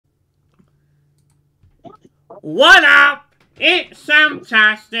What up? It's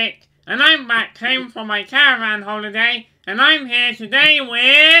Samtastic, and I'm back home from my caravan holiday, and I'm here today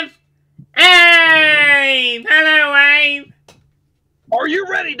with... Abe! Hello, Abe! Are you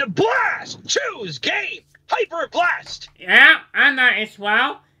ready to blast? Choose game! Hyper Blast! Yeah, and that as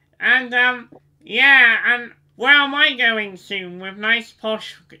well. And, yeah, and where am I going soon with nice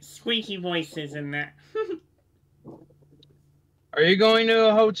posh squeaky voices in there? Are you going to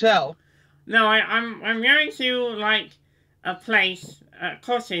a hotel? No, I'm going to, like, a place, a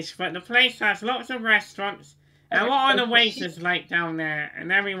cottage, but the place has lots of restaurants. And what are the waiters like down there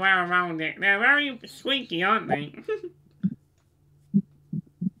and everywhere around it? They're very squeaky, aren't they?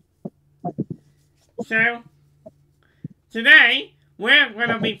 So, today, we're going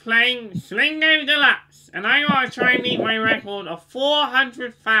to be playing Slingo Deluxe. And I want to try and meet my record of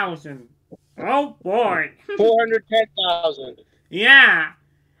 400,000. Oh boy. 410,000. Yeah.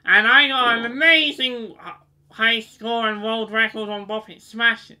 And I got an amazing high score and world record on Bop-It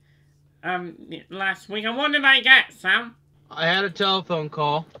Smash last week. And what did I get, Sam? I had a telephone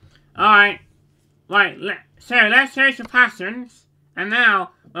call. Alright. Right, so let's go to patterns. And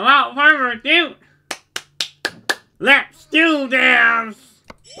now, without further ado, let's do this!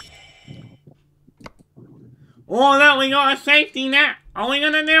 Oh look, we got a safety net. Are we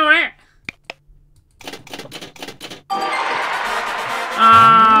gonna do it?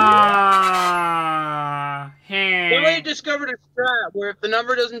 Somebody discovered a strat where if the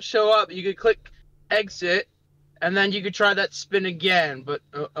number doesn't show up, you could click exit, and then you could try that spin again. But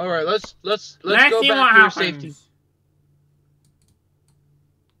all right, let's go back to your safety.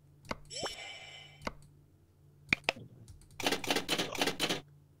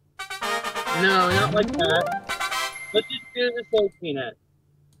 No, not like that. Let's just do the safety net.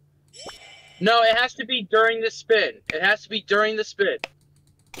 No, it has to be during the spin. It has to be during the spin.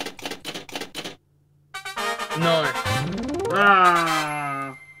 No.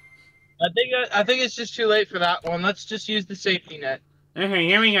 Ah. I think it's just too late for that one. Let's just use the safety net. Okay,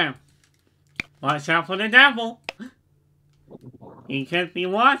 here we go. Watch out for the devil. He could be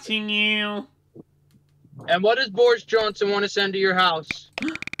watching you. And what does Boris Johnson want to send to your house?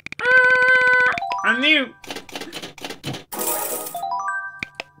 A nuke.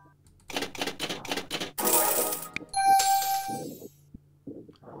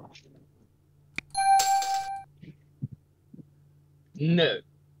 No.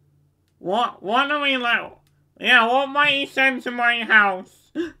 What do we like? Yeah, what might he send to my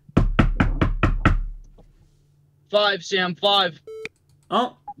house? 5, Sam, 5.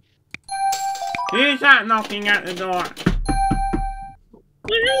 Oh. Who's that knocking at the door?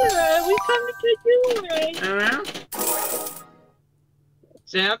 Yeah, we come to take you away. Hello?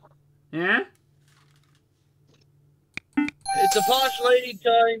 Sam? Yeah? It's a posh lady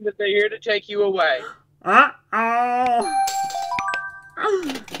telling that they're here to take you away. Uh-oh.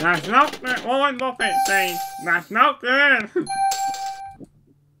 That's not good. What would Bop-It say? That's not good.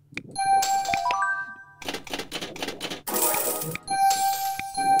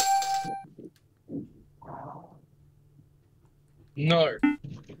 No.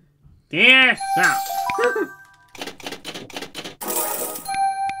 Yes, sir.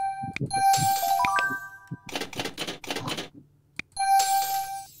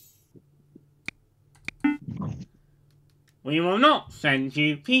 We will not send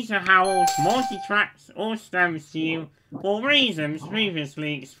you Peter Howell's multi-tracks or stamps to you for reasons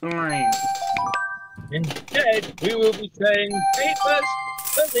previously explained. Instead, we will be saying papers,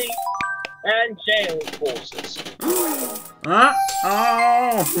 police, and jail forces.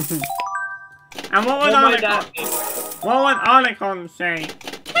 Uh-oh! And what would Olicon say?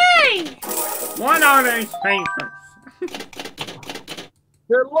 Hey! What are those papers?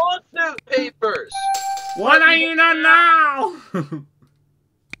 They're lawsuit papers! What are you not now?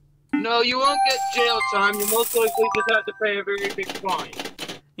 No, you won't get jail time. You most likely just have to pay a very big fine.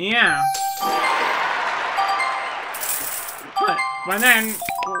 Yeah. But then,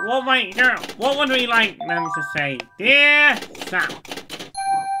 what would we like them to say? Dear Sam.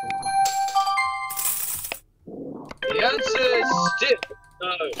 The answer is still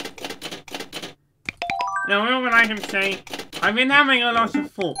no. No, we would like him to say, I've been having a lot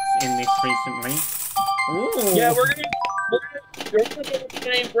of thoughts in this recently. Ooh. Yeah, we're gonna get rid of the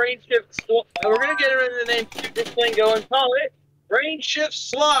name Brain Shift. We're gonna get rid of the name Super Slingo and call it Brain Shift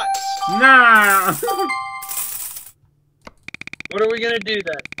Slots. Nah. What are we gonna do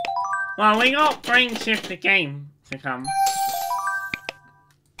then? Well, we got Brain Shift the game to come.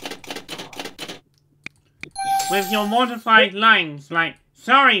 With your modified lines like,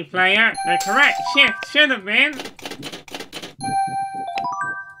 sorry player, the correct shift should have been...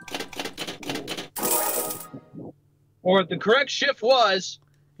 Or the correct shift was...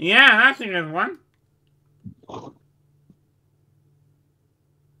 Yeah, that's a good one.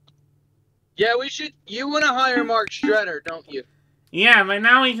 Yeah, we should... You want to hire Mark Shredder, don't you? Yeah, but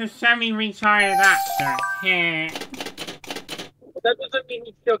now he's a semi-retired actor. But that doesn't mean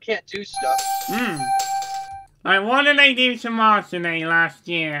he still can't do stuff. Like, what did they do to Martinet last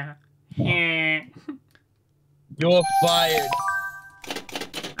year? You're fired.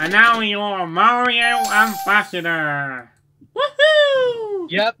 And now you're a Mario ambassador. Woohoo!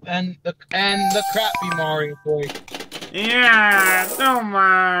 Yep, and the crappy Mario boy. Yeah, so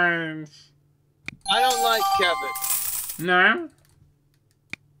much. I don't like Kevin. No?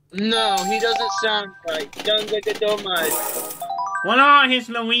 No, he doesn't sound right. He doesn't get the dumbass. What about his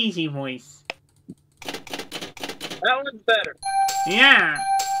Luigi voice? That one's better. Yeah.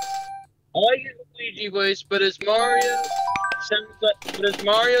 I like his Luigi voice, but his Mario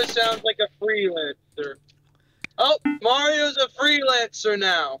sounds like a freelancer. Oh, Mario's a freelancer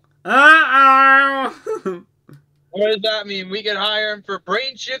now. Uh-oh. What does that mean? We can hire him for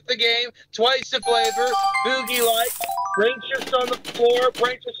Brain Shift the Game, Twice the Flavor, Boogie Light, Brain Shifts on the floor,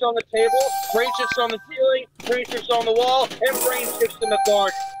 Brain Shifts on the table, Brain Shifts on the ceiling, Brain Shifts on the wall, and Brain Shifts in the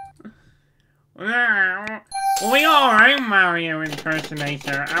garden. Well, we are our own Mario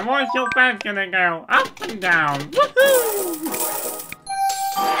impersonator, and what's your bed gonna go? Up and down. Woohoo!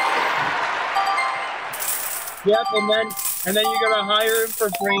 Yep, and then you're gonna hire him for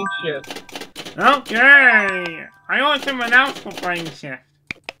Brain Shift. Okay! I want someone else for Brain Shift.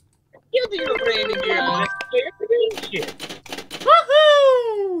 You do the brain in your Brain Shift.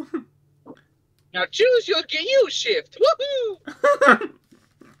 Woohoo! Now choose your shift. Woohoo!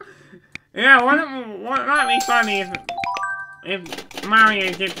 Yeah, what might be funny if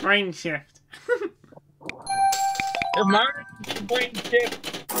Mario did Brain Shift. If Mario did Brain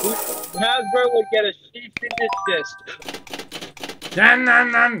Shift, Hasbro would get a cease and desist. Dun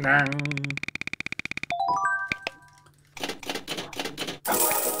dun dun dun.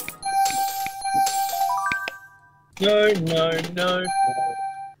 No.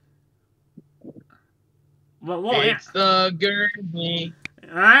 But what? It's the Gurney.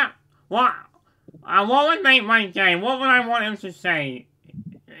 What would make my day? What would I want him to say?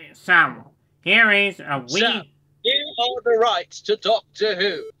 Sam, here is a wee... Sam, you are the rights to Doctor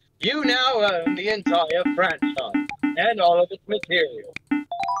Who. You now own the entire franchise and all of its material.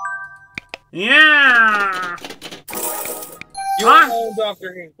 Yeah! You own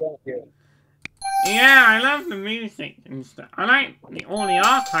Doctor Who, don't you? Yeah, I love the music and stuff. I like all the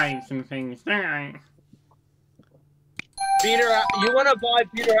archives and things, don't I? Peter, you want to buy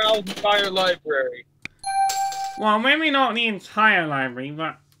Peter Howell's entire library? Well, maybe not the entire library,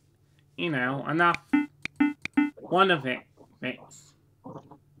 but, you know, enough. One of it fits.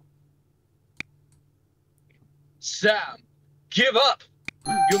 Sam, give up!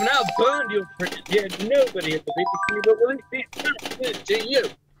 You've now burned your bridges, yet nobody at the BBC will release these messages to you!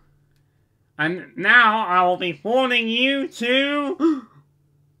 And now I will be forwarding you to...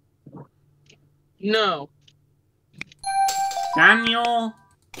 No. Daniel.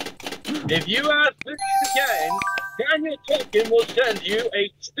 If you ask this again, Daniel Tolkien will send you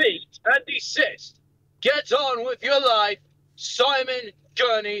a cease and desist. Get on with your life, Simon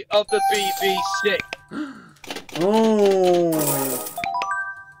Gurney of the BBC. Oh.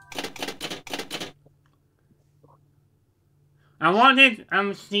 And what did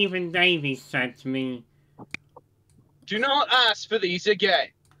Stephen Davies said to me? Do not ask for these again.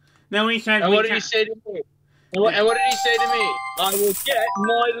 No, he said. And what did he say to me? And what did he say to me? I will get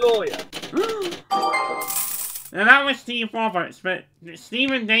my lawyer. Now that was Steve Roberts, but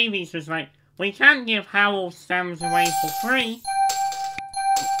Stephen Davies was like, we can't give Howell stamps away for free.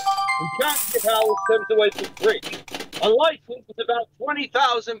 We can't give Howell stamps away for free. A license is about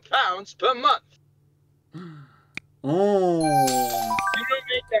 £20,000 per month. Oh.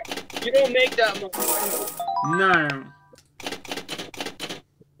 You don't make that much. No.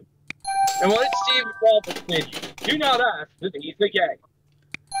 And what did Steve Roberts say? Do not ask for these again.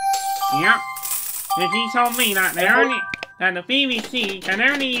 Yep. Because he told me that that the BBC can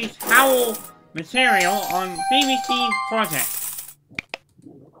only use Howell material on BBC projects.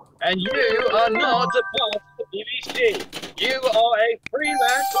 And you are not a part of the BBC. You are a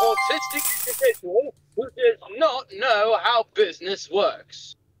freelance autistic individual who does not know how business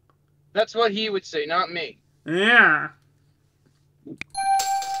works. That's what he would say, not me. Yeah.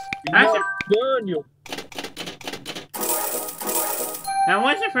 That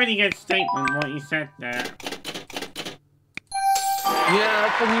was a pretty good statement, what you said there. Yeah,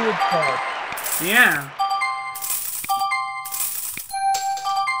 that's what he would say. Yeah.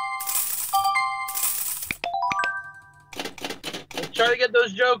 Try to get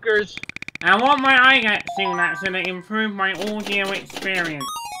those jokers. And what might I get soon that's gonna improve my audio experience?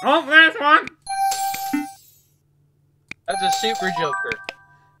 Oh, there's one! That's a super joker.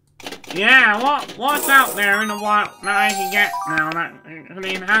 Yeah, what's out there in the wild that I can get now that can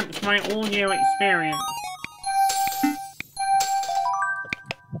enhance my audio experience?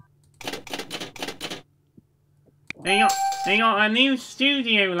 They got a new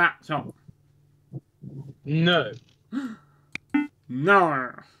studio laptop. No.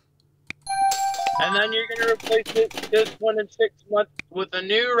 No. And then you're gonna replace this one in 6 months with a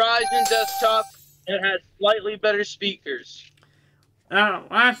new Ryzen desktop that has slightly better speakers.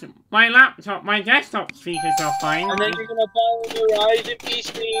 That's my laptop. My desktop speakers are fine. And then you're gonna buy a new Ryzen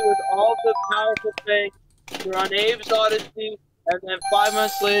PC with all the powerful things. You're on Abe's Odyssey, and then 5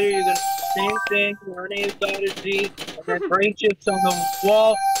 months later you're gonna do the same thing. You're on Abe's Odyssey, and then brain shifts on the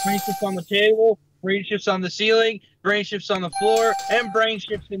wall, brain shifts on the table, brain shifts on the ceiling, brain shifts on the floor, and brain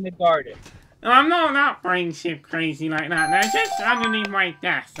shifts in the garden. No, I'm not that brain shift crazy like that. They're just underneath my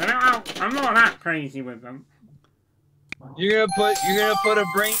desk. I'm not that crazy with them. You're gonna put a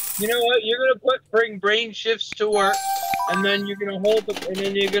brain. You know what? You're gonna bring brain shifts to work, and then you're gonna hold them, and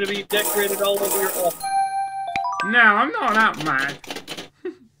then you're gonna be decorated all over your office. No, I'm not that mad.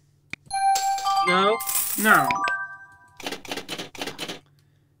 No. No.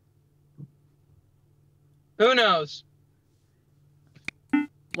 Who knows?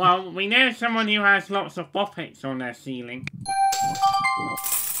 Well, we know someone who has lots of puppets on their ceiling.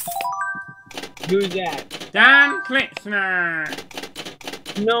 Who's that? Dan Klitzner!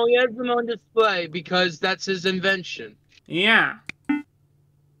 No, he has them on display because that's his invention. Yeah.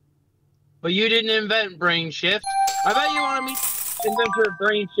 But you didn't invent Brain Shift. I bet you want to meet the inventor of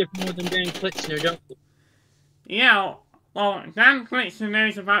Brain Shift more than Dan Klitzner, don't you? Yeah, well, Dan Klitzner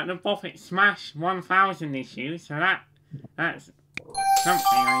knows about the Puppet Smash 1000 issue, so that's something,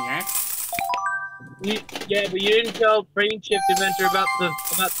 I guess. Yeah, but you didn't tell Brain Shift inventor about the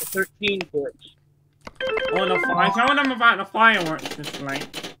 13 torch. Or I told him about the fireworks display.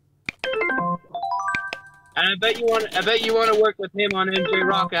 And I bet you want to work with him on NJ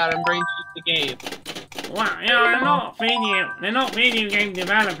Rockout and Brain Shift the game. Well, you know, they're not video game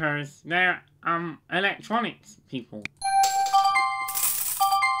developers. They're electronics people.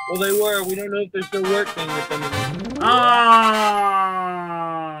 Well, they were. We don't know if they're still working with them anymore. Ah.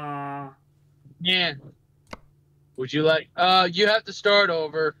 Yeah. Would you like? You have to start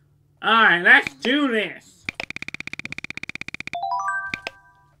over. All right, let's do this.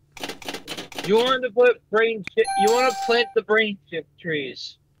 You want to put You want to plant the brain shift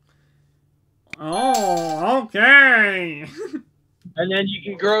trees. Oh, okay. And then you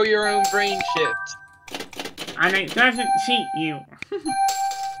can grow your own brain shift. And it doesn't cheat you.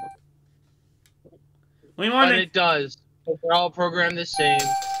 But it does. They're all programmed the same.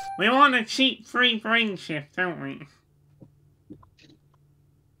 We want a cheat-free brain shift, don't we?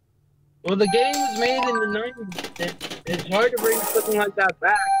 Well, the game was made in the 90s. It's hard to bring something like that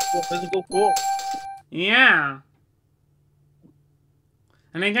back to a physical form. Yeah.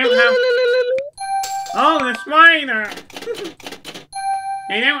 And they don't have... Oh, the spider!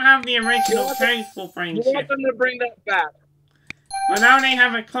 They don't have the original faithful brain shift. You want them to bring that back. But now they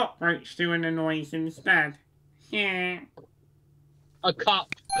have a cockroach doing the noise instead. Yeah. A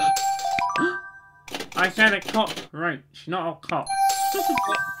cop. I said a cockroach, not a cop.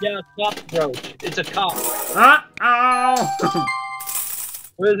 Yeah, a cockroach. It's a cop. Uh-oh!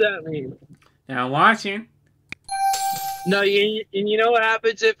 What does that mean? They're watching. No, you know what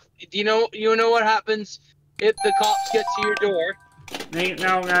happens if... You know what happens if the cops get to your door?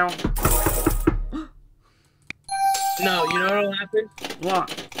 No. No, you know what'll happen? What?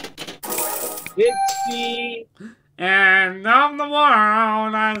 It's the end of the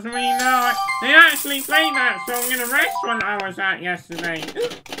world as we know it. They actually played that song in a restaurant I was at yesterday.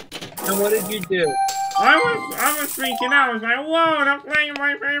 And what did you do? I was freaking out. I was like, whoa, they're playing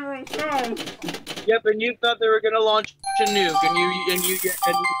my favorite song. Yep, and you thought they were gonna launch a nuke,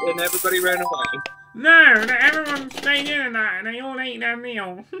 and everybody ran away. No, everyone stayed in and they all ate their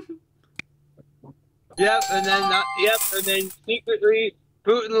meal. Yep, and then secretly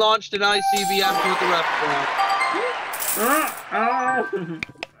Putin launched an ICBM to the restaurant.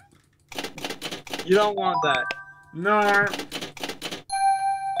 You don't want that. No.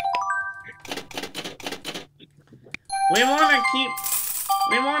 We want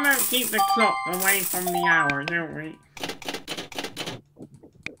to keep the clock away from the hour, don't we?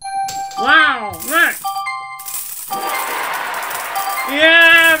 Wow, look!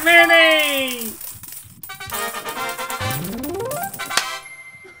 Yeah, Minnie!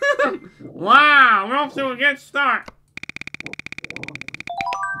 Wow, we're off to a good start.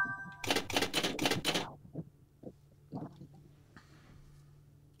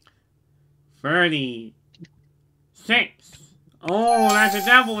 36. Oh, that's a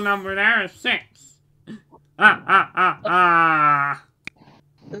double number there, 6.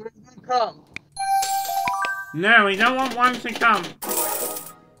 Come. No, we don't want one to come.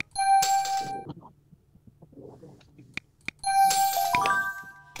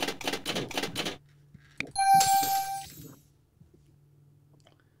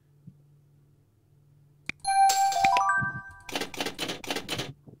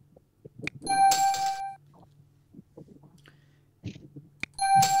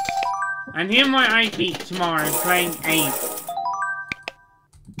 And here might I be tomorrow playing 8.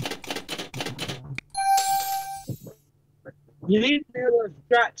 You need to do those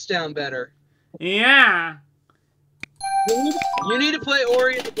strats down better. Yeah. You need to play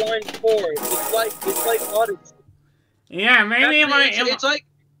Ori and the Blind Forest. It's like Odyssey. Yeah, maybe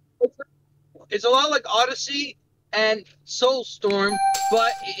it's a lot like Odyssey and Soulstorm,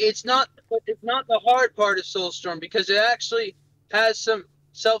 but it's not the hard part of Soulstorm because it actually has some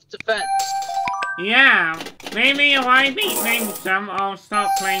self-defense. Yeah, maybe if I beat some, I'll stop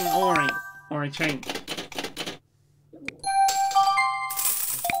playing Ori or a change.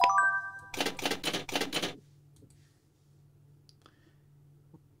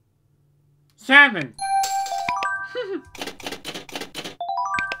 Seven.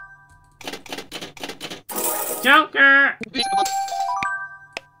 Joker.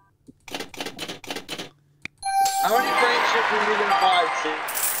 How many friendships are you gonna buy?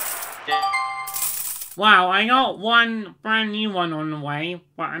 Wow, I got one brand new one on the way,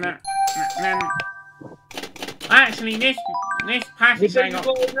 but then actually this package I got.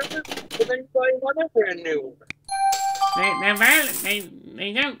 But then you buy another brand new one.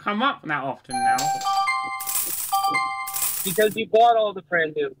 They don't come up that often now. Because you bought all the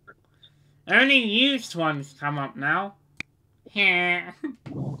brand new. Only used ones come up now. Yeah.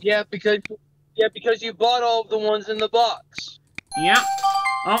 Yeah, because you bought all the ones in the box. Yep.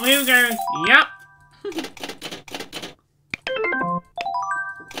 Oh, here goes. Yep.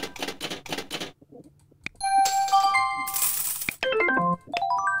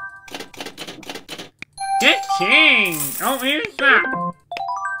 Good king. Oh, here's that.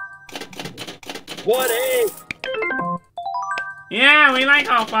 What a? Yeah, we like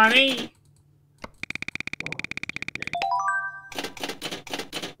our buddy.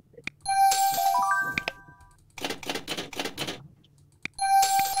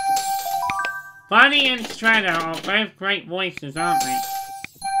 Buddy and Shredder are both great voices, aren't they?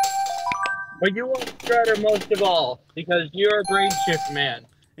 But you want Shredder most of all, because you're a brain shift man.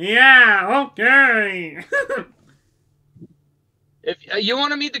 Yeah, okay. If you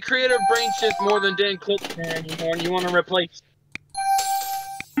want to meet the creator of Brain Shift more than Dan Clipman anymore, and you want to replace.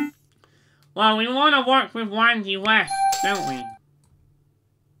 Well, we want to work with Randy West, don't we?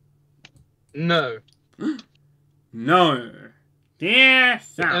 No. No. Dear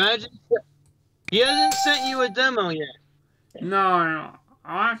son. Imagine he hasn't sent you a demo yet. No.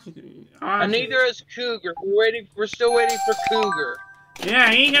 And neither has Cougar. We're still waiting for Cougar.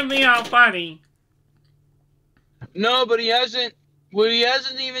 Yeah, he can be our buddy. No, but he hasn't. Well, he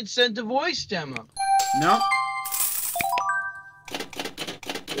hasn't even sent a voice demo. Nope.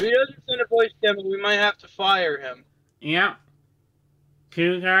 If he doesn't send a voice demo, we might have to fire him. Yep.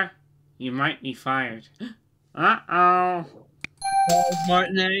 Cougar, you might be fired. Uh-oh. Charles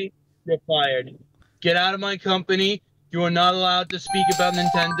Martinet, you're fired. Get out of my company. You are not allowed to speak about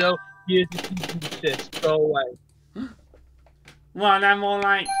Nintendo. Here's the desist. Go away. Well, then more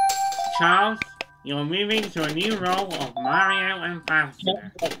like, Charles, you're moving to a new role of Mario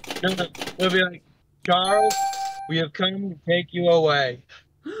Ambassador. No. We'll be like, Charles, we have come to take you away.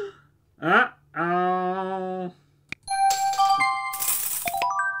 Uh-oh.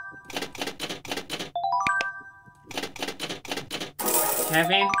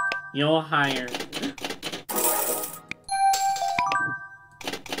 Kevin, you're hired.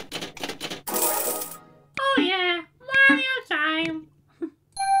 Oh yeah, Mario time.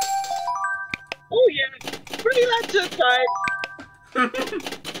 Oh yeah, freelancer time.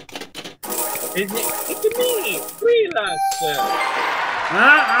 It's me, freelancer.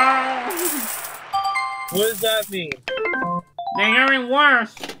 Uh-oh. What does that mean? They're getting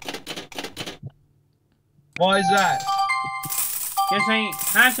worse. Why is that? Because they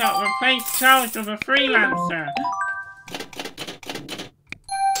had to replace Charles with a freelancer.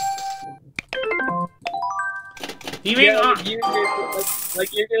 You mean like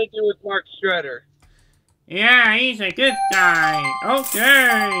you're gonna do with Mark Shredder. Yeah, he's a good guy.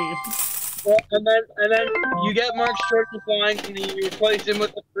 Okay. Well, and then you get Mark Shredder's lines and then you replace him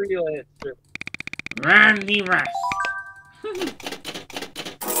with a freelancer. Randy Rest.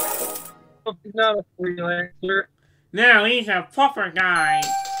 he's not a freelancer. No, he's a proper guy.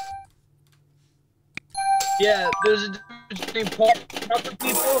 Yeah, there's a difference between proper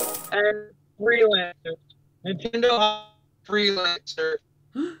people and freelancers. Nintendo freelancer.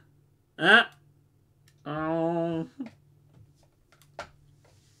 Oh.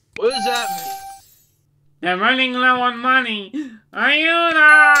 What does that mean? They're running low on money.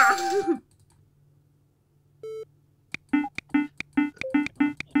 Ayuda!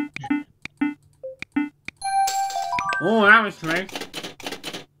 Oh, that was close.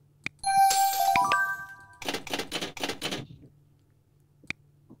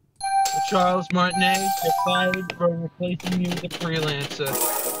 Charles Martinet decided for replacing you with a freelancer.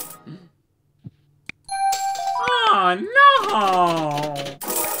 Oh, no!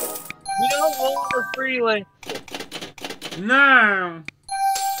 We don't want a freelancer. No.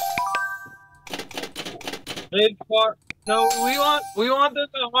 Big part. No, we want them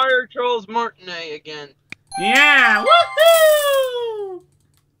to hire Charles Martinet again. Yeah! Woohoo!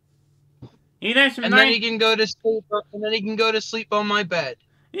 He does some and then he can go to sleep. And then he can go to sleep on my bed.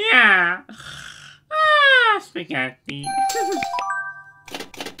 Yeah. Ah, spaghetti.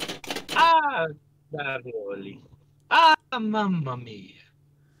 Ah, ravioli. Ah, mamma mia.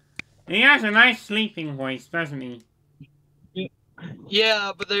 He has a nice sleeping voice, doesn't he?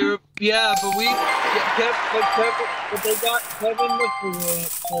 Yeah, but they were. Yeah, but we. Yeah, but they got Kevin the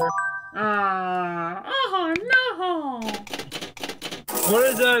freelancer. Oh no! What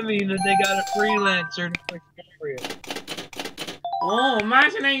does that mean that they got a freelancer to fix Gabriel? Oh,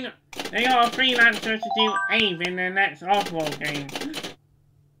 imagine they got a freelancer to do Abe in the next Oswald game.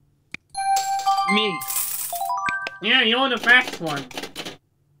 Me. Yeah, you're the best one.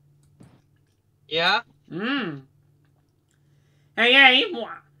 Yeah? Hey, Abe,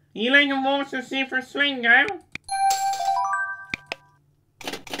 you looking forward to Super Slingo?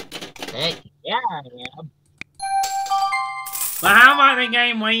 Heck yeah, I am. But how about the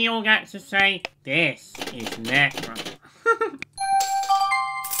game where you all get to say, "This is Necro"?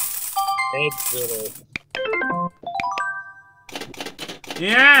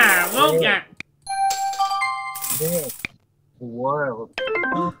 Yeah, we'll get. This world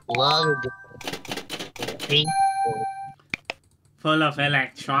loved Full of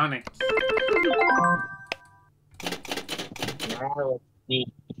electronics. Now it's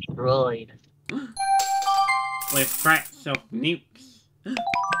being destroyed. With threats of nukes.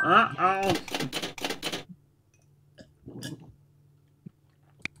 Uh-oh.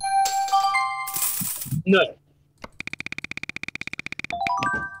 No.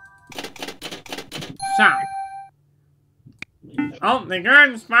 So. Oh, the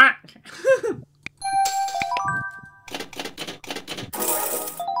gun's back.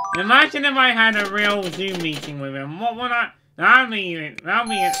 Imagine if I had a real Zoom meeting with him. What would I... That'd be an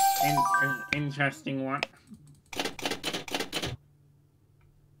interesting one.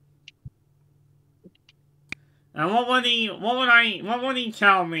 And what would he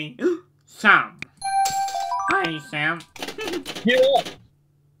tell me? Sam. Hi, Sam. Yeah.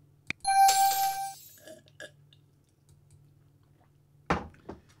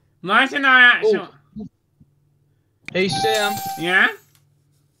 Imagine I actually... Oh. Hey, Sam. Yeah?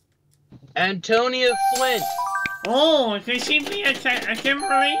 Antonia Flint. Oh, could she be a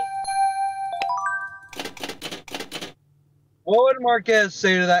Kimberly? What would Marquez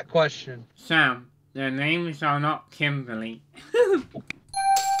say to that question? Sam, their names are not Kimberly.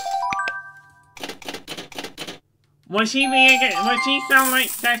 Would she sound like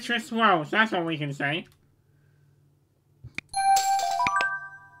Tetris Wells? That's all we can say.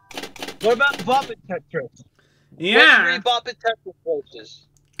 What about Boppet Tetris? Yeah. What's 3 Boppet Tetris voices?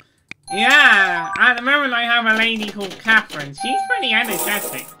 Yeah. At the moment I have a lady called Catherine. She's pretty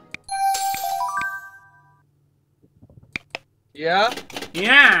energetic. Yeah?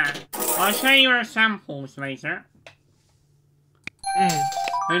 Yeah. I'll show you her samples later.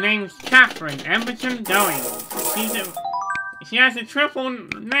 Her name's Catherine Emberton Goings. She has a triple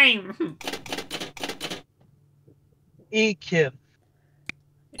name. E-Kim.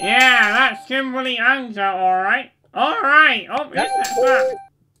 Yeah, that's Kimberly Anga, alright. Alright. Oh,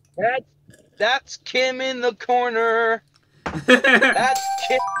 that's Kim in the corner. That's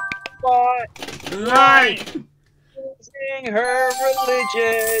Kim spot. Right. Losing her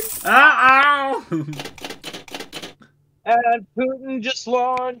religion. Uh-oh. And Putin just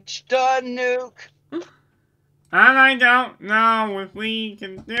launched a nuke. And I don't know if we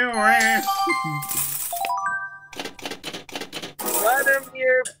can do it.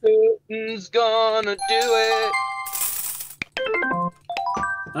 Vladimir Putin's gonna do it.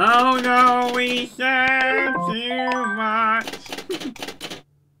 Oh no, we said too much.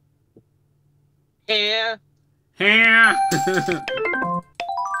 Here. Here.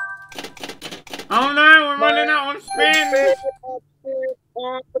 Oh no, we're running out of spin.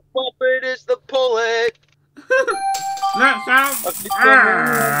 On the puppet is the pullet. Let's out.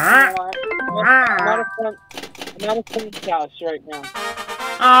 I'm at a friend's house right now.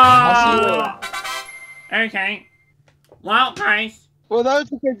 Oh. I'll see you later. Okay. Well, guys. Well, that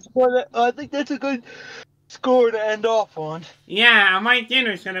was a good score. I think that's a good score to end off on. Yeah, my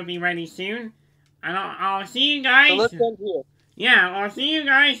dinner's gonna be ready soon. And I'll see you guys. So let's end here. Yeah, I'll see you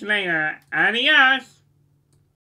guys later. Adios.